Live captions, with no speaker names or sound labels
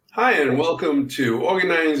Hi, and welcome to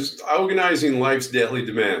Organizing Life's Daily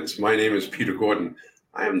Demands. My name is Peter Gordon.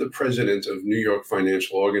 I am the president of New York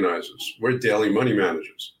Financial Organizers. We're daily money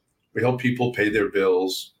managers. We help people pay their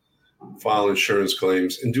bills, file insurance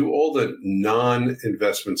claims, and do all the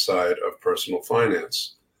non-investment side of personal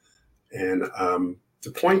finance. And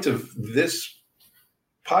the point of this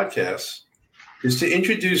podcast is to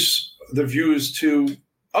introduce the viewers to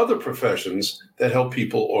other professions that help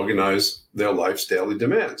people organize their life's daily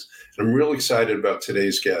demands. And I'm real excited about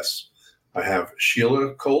today's guests. I have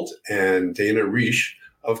Sheila Colt and Dana Reish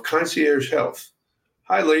of Concierge Health.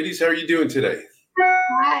 Hi, ladies. How are you doing today?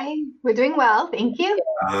 Hi. We're doing well. Thank you.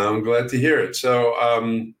 I'm glad to hear it. So,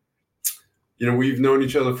 we've known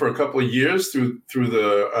each other for a couple of years through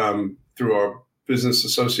our business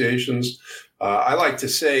associations. I like to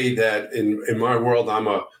say that in my world, I'm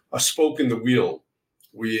a spoke in the wheel.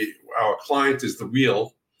 Our client is the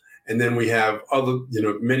wheel, and then we have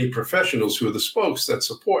many professionals who are the spokes that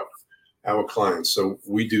support our clients. So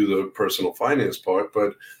we do the personal finance part,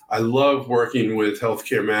 but I love working with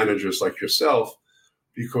healthcare managers like yourself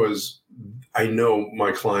because I know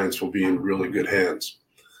my clients will be in really good hands.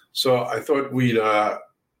 So I thought we'd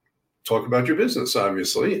talk about your business,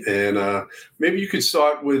 obviously, and maybe you could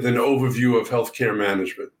start with an overview of healthcare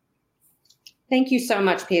management. Thank you so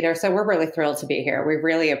much, Peter. So we're really thrilled to be here. We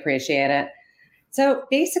really appreciate it. So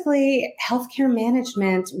basically, healthcare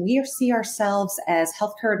management, we see ourselves as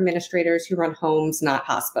healthcare administrators who run homes, not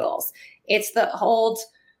hospitals. It's the old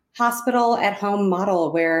hospital at home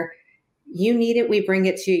model where you need it, we bring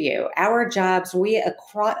it to you. Our jobs, we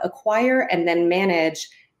acquire and then manage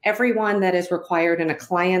everyone that is required in a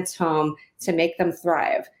client's home to make them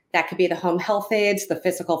thrive. That could be the home health aides, the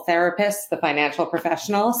physical therapists, the financial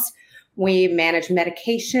professionals. We manage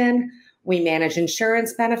medication, we manage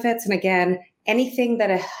insurance benefits, and again, anything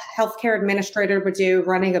that a healthcare administrator would do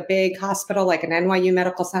running a big hospital like an NYU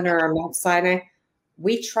Medical Center or Mount Sinai,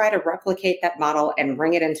 we try to replicate that model and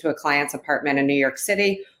bring it into a client's apartment in New York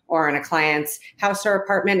City or in a client's house or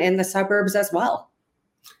apartment in the suburbs as well.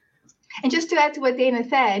 And just to add to what Dana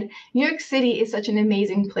said, New York City is such an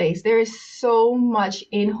amazing place. There is so much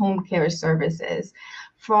in-home care services.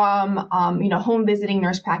 From home visiting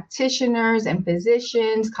nurse practitioners and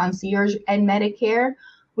physicians, concierge, and Medicare.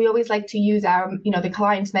 We always like to use our, the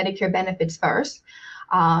client's Medicare benefits first.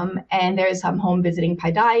 And there's some home visiting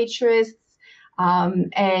podiatrists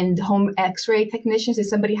and home x-ray technicians. If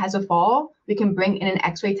somebody has a fall, we can bring in an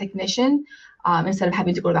x-ray technician instead of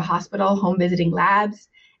having to go to the hospital, home visiting labs.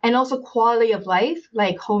 And also quality of life,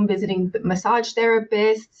 like home visiting massage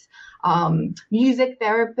therapists, music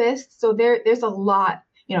therapists. So there's a lot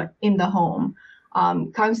in the home.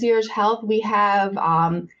 Concierge Health, we have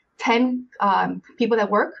 10 people that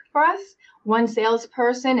work for us, 1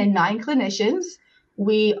 salesperson and 9 clinicians.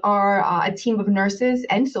 We are a team of nurses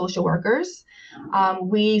and social workers.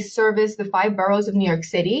 We service the 5 boroughs of New York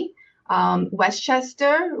City,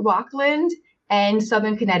 Westchester, Rockland, and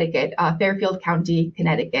Southern Connecticut, Fairfield County,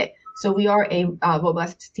 Connecticut. So we are a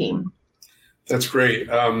robust team. That's great.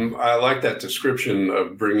 I like that description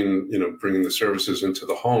of bringing the services into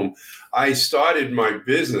the home. I started my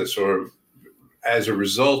business as a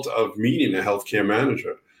result of meeting a healthcare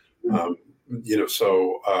manager. I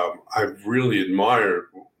really admire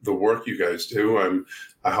the work you guys do.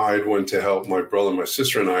 I hired one to help my brother, my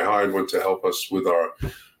sister, and I hired one to help us with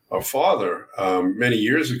our father many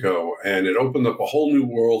years ago, and it opened up a whole new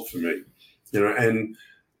world for me.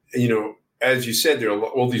 As you said, there are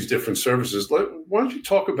all these different services. Why don't you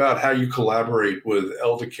talk about how you collaborate with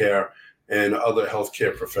elder care and other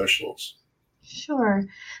healthcare professionals? Sure.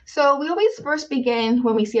 So we always first begin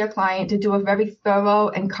when we see our client to do a very thorough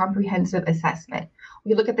and comprehensive assessment.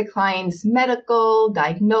 We look at the client's medical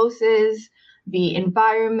diagnosis, the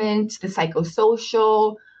environment, the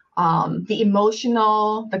psychosocial, the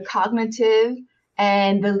emotional, the cognitive,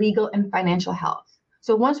 and the legal and financial health.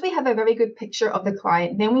 So once we have a very good picture of the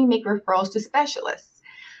client, then we make referrals to specialists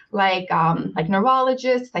like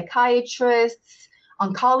neurologists, psychiatrists,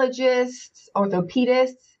 oncologists,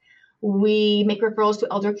 orthopedists. We make referrals to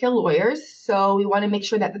elder care lawyers. So we want to make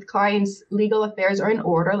sure that the client's legal affairs are in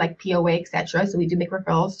order, like POA, et cetera. So we do make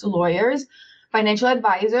referrals to lawyers, financial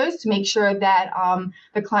advisors to make sure that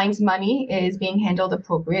the client's money is being handled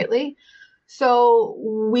appropriately. So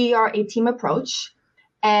we are a team approach.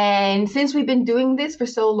 And since we've been doing this for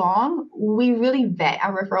so long, we really vet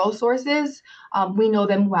our referral sources. We know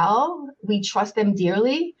them well. We trust them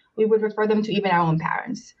dearly. We would refer them to even our own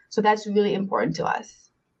parents. So that's really important to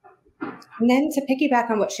us. And then to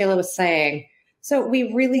piggyback on what Sheila was saying, so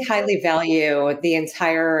we really highly value the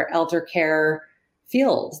entire elder care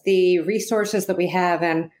field, the resources that we have.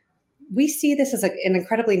 And we see this as an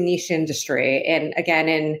incredibly niche industry. And again,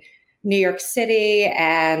 in New York City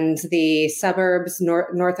and the suburbs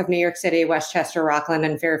north of New York City, Westchester, Rockland,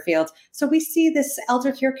 and Fairfield. So we see this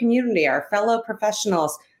elder care community, our fellow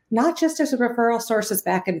professionals, not just as referral sources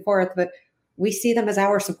back and forth, but we see them as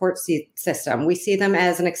our support system. We see them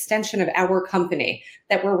as an extension of our company,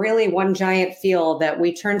 that we're really one giant field, that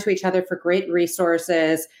we turn to each other for great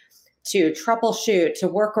resources to troubleshoot, to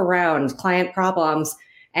work around client problems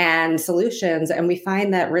and solutions. And we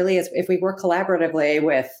find that really if we work collaboratively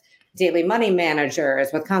with daily money managers,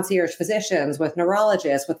 with concierge physicians, with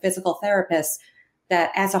neurologists, with physical therapists,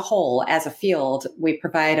 that as a whole, as a field, we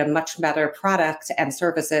provide a much better product and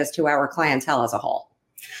services to our clientele as a whole.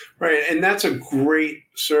 Right. And that's a great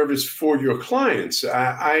service for your clients.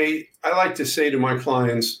 I like to say to my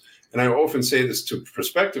clients, and I often say this to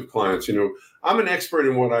prospective clients, I'm an expert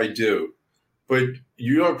in what I do, but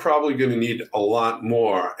you're probably going to need a lot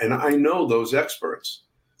more. And I know those experts.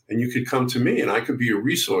 And you could come to me, and I could be a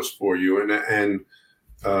resource for you. And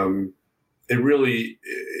it really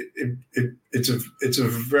it's a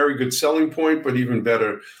very good selling point. But even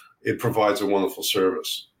better, it provides a wonderful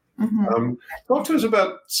service. Mm-hmm. Talk to us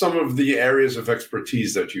about some of the areas of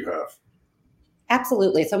expertise that you have.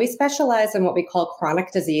 Absolutely. So we specialize in what we call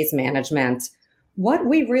chronic disease management. What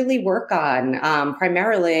we really work on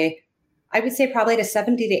primarily, I would say probably to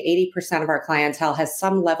 70 to 80% of our clientele has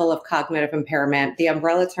some level of cognitive impairment. The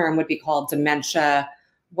umbrella term would be called dementia,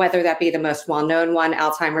 whether that be the most well-known one,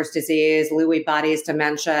 Alzheimer's disease, Lewy bodies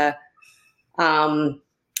dementia,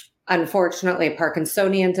 unfortunately,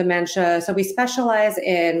 Parkinsonian dementia. So we specialize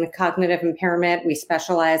in cognitive impairment. We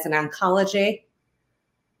specialize in oncology,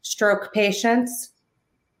 stroke patients.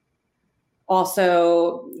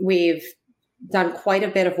 Also, we've done quite a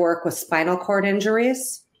bit of work with spinal cord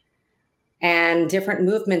injuries and different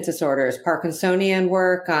movement disorders, Parkinsonian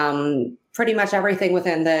work, pretty much everything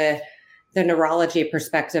within the neurology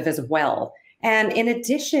perspective as well. And in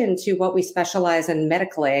addition to what we specialize in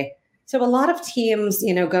medically, so a lot of teams,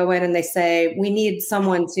 go in and they say, we need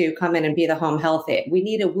someone to come in and be the home health aide. We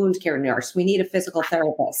need a wound care nurse. We need a physical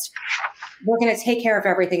therapist. We're going to take care of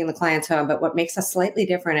everything in the client's home. But what makes us slightly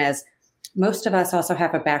different is most of us also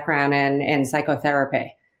have a background in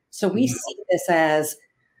psychotherapy. So we see this as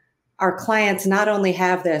our clients not only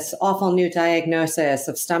have this awful new diagnosis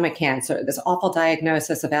of stomach cancer, this awful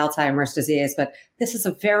diagnosis of Alzheimer's disease, but this is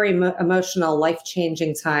a very emotional,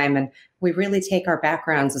 life-changing time. And we really take our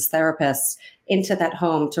backgrounds as therapists into that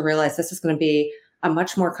home to realize this is going to be a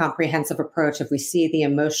much more comprehensive approach if we see the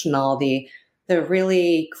emotional, the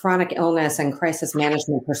really chronic illness and crisis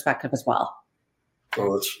management perspective as well.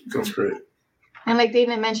 Oh, that's great. And like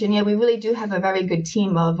Dana mentioned, we really do have a very good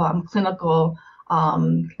team of clinical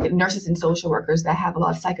nurses and social workers that have a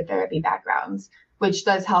lot of psychotherapy backgrounds, which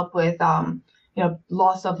does help with,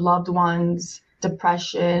 loss of loved ones,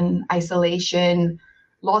 depression, isolation,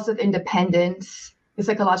 loss of independence, the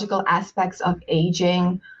psychological aspects of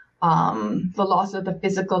aging, the loss of the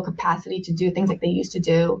physical capacity to do things like they used to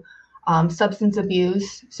do, substance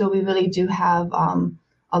abuse. So we really do have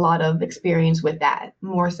a lot of experience with that,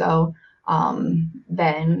 more so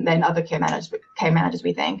than other care managers,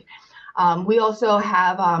 we think. We also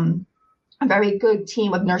have a very good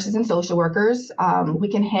team of nurses and social workers. We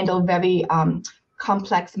can handle very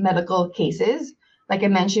complex medical cases. Like I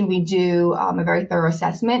mentioned, we do a very thorough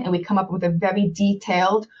assessment, and we come up with a very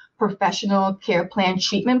detailed professional care plan,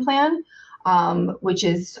 treatment plan, which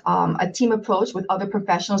is a team approach with other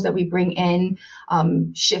professionals that we bring in,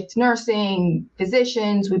 shift nursing,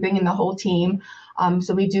 physicians, we bring in the whole team.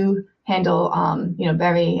 So we do handle,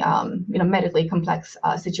 very, medically complex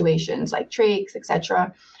situations like trachs, et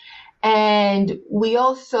cetera. And we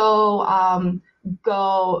also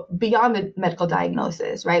go beyond the medical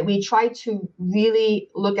diagnosis, right? We try to really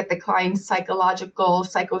look at the client's psychological,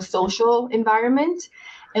 psychosocial environment.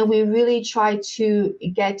 And we really try to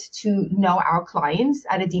get to know our clients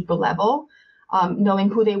at a deeper level, knowing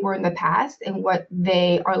who they were in the past and what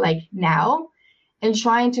they are like now, and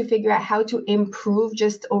trying to figure out how to improve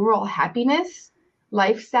just overall happiness,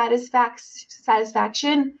 life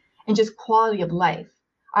satisfaction, and just quality of life,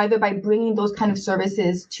 either by bringing those kind of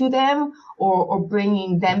services to them or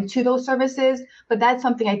bringing them to those services. But that's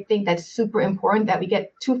something I think that's super important, that we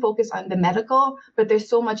get too focused on the medical, but there's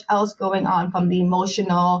so much else going on, from the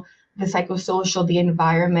emotional, the psychosocial, the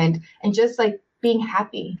environment, and just like being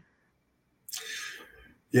happy.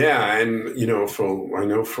 Yeah, and I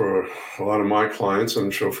know for a lot of my clients, I'm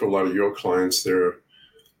sure for a lot of your clients, they're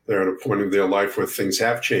at a point of their life where things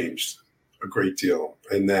have changed a great deal,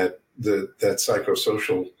 and that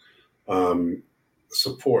psychosocial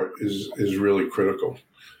support is really critical.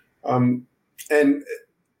 And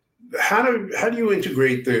how do you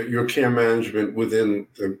integrate your care management within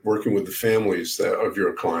working with the families of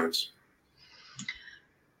your clients?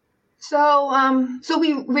 So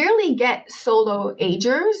we rarely get solo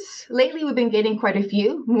agers. Lately, we've been getting quite a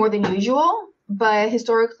few, more than usual. But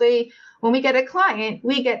historically, when we get a client,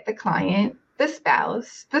 we get the client, the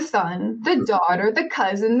spouse, the son, the daughter, the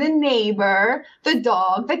cousin, the neighbor, the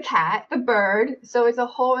dog, the cat, the bird. So it's a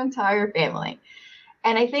whole entire family.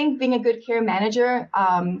 And I think being a good care manager,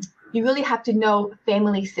 you really have to know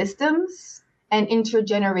family systems and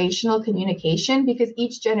intergenerational communication, because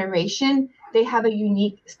each generation, they have a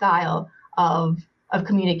unique style of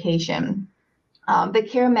communication. The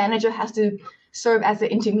care manager has to serve as an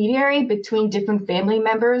intermediary between different family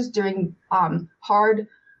members during hard,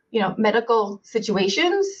 medical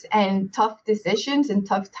situations and tough decisions and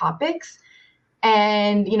tough topics.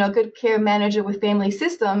 And, a good care manager with family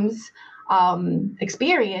systems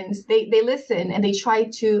experience, they listen and they try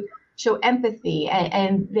to show empathy,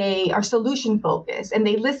 and they are solution focused, and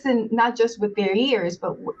they listen not just with their ears,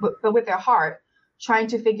 but with their heart, trying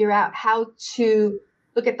to figure out how to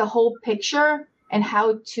look at the whole picture and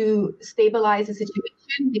how to stabilize the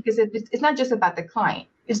situation, because it's not just about the client,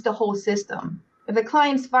 it's the whole system. If the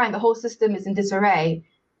client's fine, the whole system is in disarray,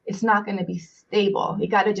 it's not going to be stable. You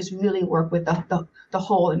got to just really work with the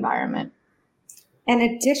whole environment. And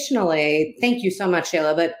additionally, thank you so much,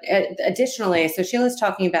 Sheila. But additionally, so Sheila's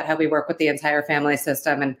talking about how we work with the entire family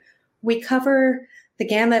system, and we cover the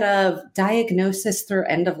gamut of diagnosis through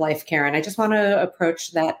end-of-life care. And I just want to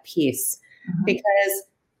approach that piece because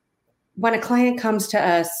when a client comes to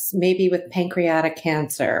us, maybe with pancreatic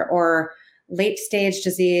cancer or late-stage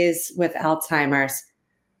disease with Alzheimer's,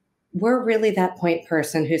 we're really that point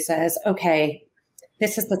person who says, okay,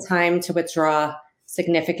 this is the time to withdraw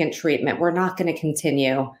significant treatment. We're not going to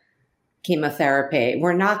continue chemotherapy.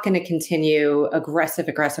 We're not going to continue aggressive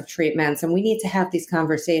treatments. And we need to have these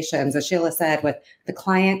conversations, as Sheila said, with the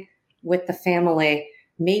client, with the family.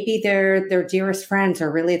 Maybe their dearest friends are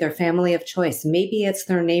really their family of choice. Maybe it's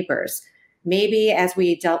their neighbors. Maybe, as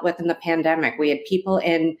we dealt with in the pandemic, we had people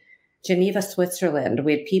in Geneva, Switzerland.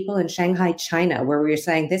 We had people in Shanghai, China, where we were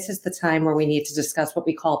saying this is the time where we need to discuss what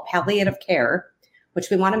we call palliative care, which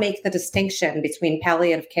we want to make the distinction between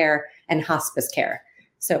palliative care and hospice care.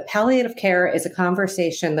 So palliative care is a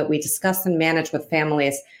conversation that we discuss and manage with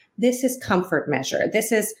families. This is comfort measure.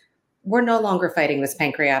 This is, we're no longer fighting this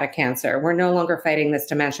pancreatic cancer. We're no longer fighting this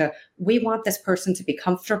dementia. We want this person to be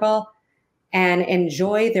comfortable and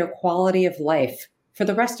enjoy their quality of life for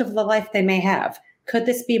the rest of the life they may have. Could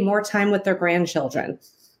this be more time with their grandchildren?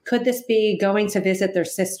 Could this be going to visit their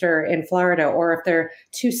sister in Florida? Or if they're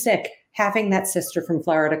too sick, having that sister from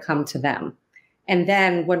Florida come to them. And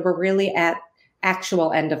then when we're really at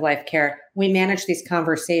actual end-of-life care, we manage these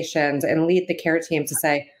conversations and lead the care team to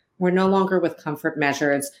say, we're no longer with comfort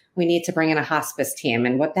measures. We need to bring in a hospice team.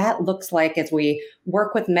 And what that looks like is we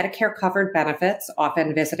work with Medicare covered benefits,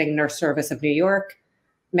 often visiting Nurse Service of New York,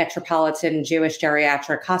 Metropolitan Jewish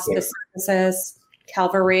Geriatric Hospice Services,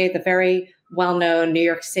 Calvary, the very well-known New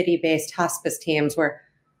York City-based hospice teams, where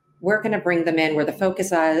we're going to bring them in, where the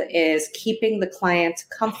focus is keeping the client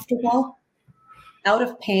comfortable, out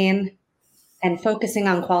of pain, and focusing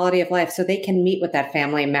on quality of life so they can meet with that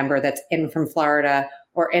family member that's in from Florida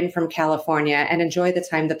or in from California and enjoy the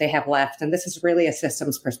time that they have left. And this is really a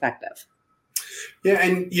systems perspective. Yeah,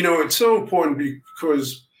 and it's so important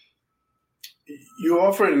because you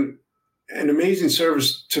offer an amazing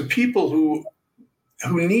service to people who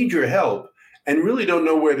need your help and really don't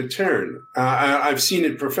know where to turn. I've seen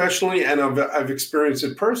it professionally, and I've experienced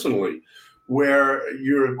it personally, where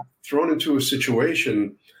you're thrown into a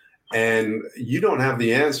situation and you don't have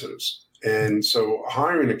the answers. And so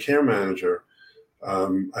hiring a care manager, a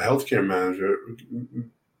healthcare manager,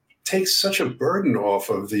 takes such a burden off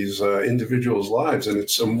of these individuals' lives, and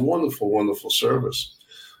it's a wonderful, wonderful service.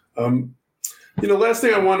 Last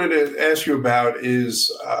thing I wanted to ask you about is,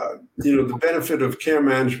 the benefit of care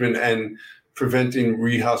management and preventing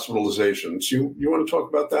rehospitalizations. You want to talk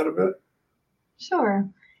about that a bit? Sure.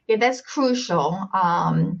 Yeah, that's crucial.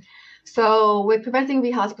 So with preventing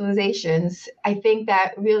rehospitalizations, I think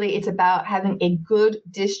that really it's about having a good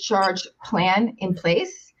discharge plan in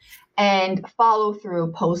place and follow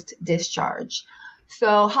through post-discharge.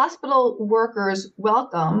 So hospital workers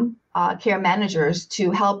welcome care managers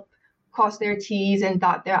to help cross their T's and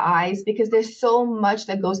dot their I's, because there's so much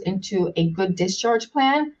that goes into a good discharge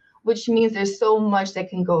plan, which means there's so much that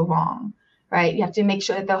can go wrong, right? You have to make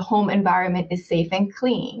sure that the home environment is safe and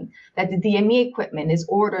clean, that the DME equipment is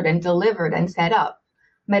ordered and delivered and set up,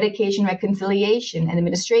 medication reconciliation and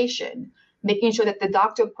administration, making sure that the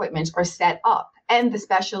doctor appointments are set up, and the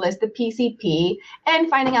specialist, the PCP, and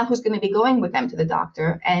finding out who's going to be going with them to the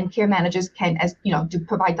doctor. And care managers can,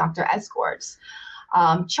 provide doctor escorts,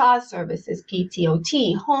 child services,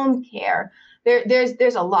 PTOT, home care.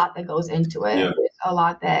 There's a lot that goes into it. Yeah. There's a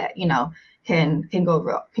lot that can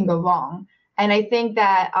go wrong. And I think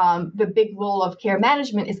that the big role of care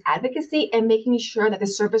management is advocacy and making sure that the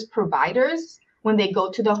service providers, when they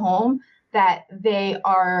go to the home, that they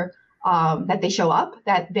are that they show up,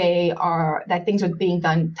 that things are being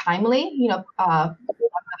done timely, at the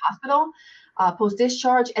hospital,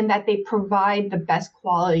 post-discharge, and that they provide the best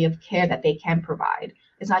quality of care that they can provide.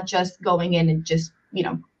 It's not just going in and just,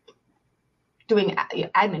 doing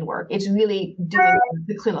admin work. It's really doing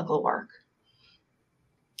the clinical work.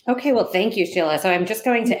 Okay, well, thank you, Sheila. So I'm just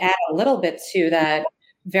going to add a little bit to that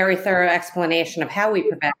very thorough explanation of how we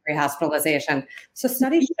prevent rehospitalization. So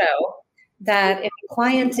studies show that if a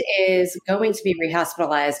client is going to be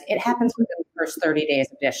rehospitalized, it happens within the first 30 days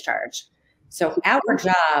of discharge. So our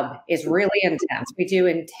job is really intense. We do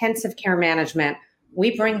intensive care management.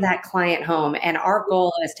 We bring that client home, and our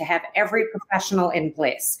goal is to have every professional in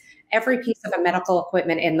place, every piece of medical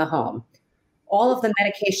equipment in the home, all of the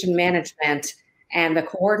medication management and the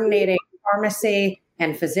coordinating pharmacy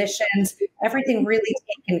and physicians, everything really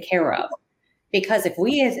taken care of. Because if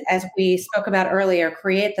we, as we spoke about earlier,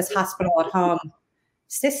 create this hospital at home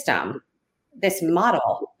system, this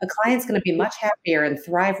model, a client's going to be much happier and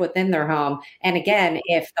thrive within their home. And again,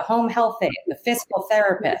 if the home health aide, the physical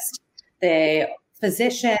therapist, the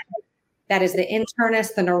physician, that is the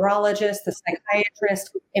internist, the neurologist, the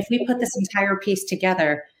psychiatrist, if we put this entire piece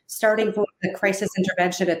together, starting with the crisis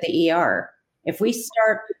intervention at the ER, if we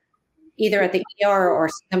start either at the ER or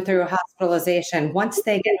see them through a hospitalization, once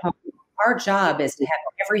they get home, our job is to have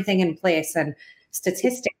everything in place. And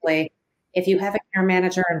statistically, if you have a care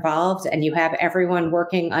manager involved and you have everyone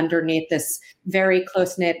working underneath this very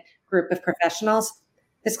close-knit group of professionals,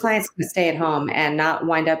 this client's going to stay at home and not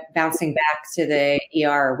wind up bouncing back to the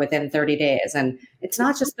ER within 30 days. And it's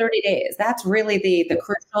not just 30 days. That's really the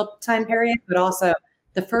crucial time period, but also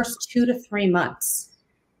the first 2 to 3 months.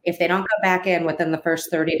 If they don't go back in within the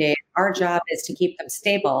first 30 days, our job is to keep them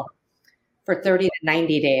stable for 30 to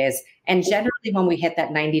 90 days. And generally, when we hit that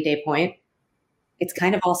 90-day point, it's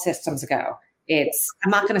kind of all systems go. I'm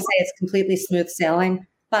not going to say it's completely smooth sailing,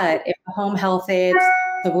 but if the home health aides,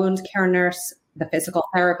 the wound care nurse, the physical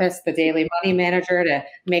therapist, the daily money manager to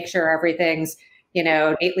make sure everything's,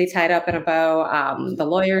 neatly tied up in a bow, the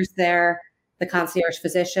lawyer's there, the concierge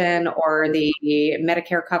physician or the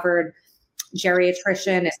Medicare covered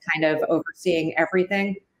geriatrician is kind of overseeing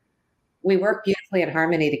everything. We work beautifully in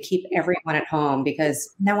harmony to keep everyone at home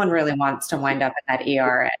because no one really wants to wind up at that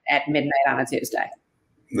ER at midnight on a Tuesday.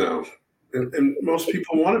 No. And most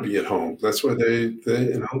people want to be at home. That's where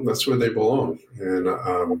that's where they belong. And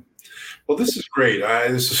well, this is great.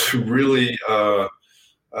 This is really a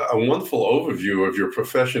wonderful overview of your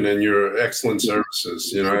profession and your excellent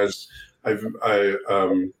services. As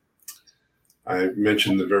I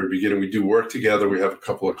mentioned at the very beginning, we do work together. We have a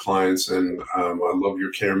couple of clients, and I love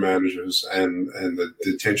your care managers and the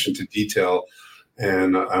attention to detail,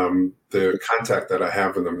 and the contact that I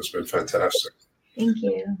have with them has been fantastic. Thank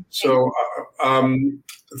you. So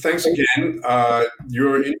thanks again.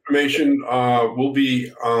 Your information will be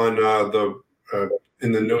on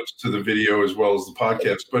in the notes to the video as well as the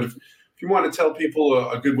podcast. But if you want to tell people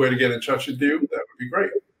a good way to get in touch with you, that would be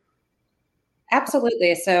great.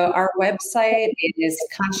 Absolutely. So our website is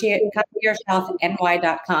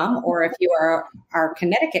conciergehealthny.com, or if you are our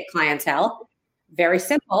Connecticut clientele, very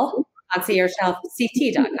simple,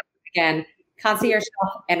 conciergehealthct.com. Again,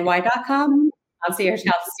 conciergehealthny.com,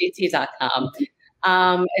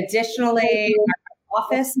 conciergehealthct.com. Additionally, our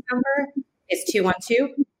office number is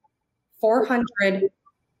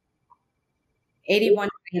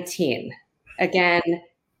 212-400-8119. Again,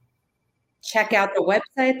 check out the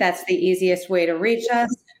website. That's the easiest way to reach us,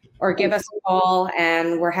 or give us a call,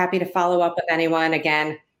 and we're happy to follow up with anyone.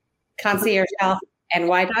 Again,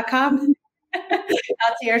 conciergehealthny.com,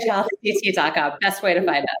 conciergehealthct.com. Best way to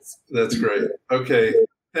find us. That's great. Okay.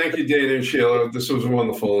 Thank you, Dana and Sheila. This was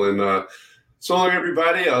wonderful. And so long,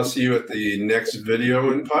 everybody. I'll see you at the next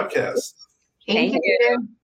video and podcast. Thank you.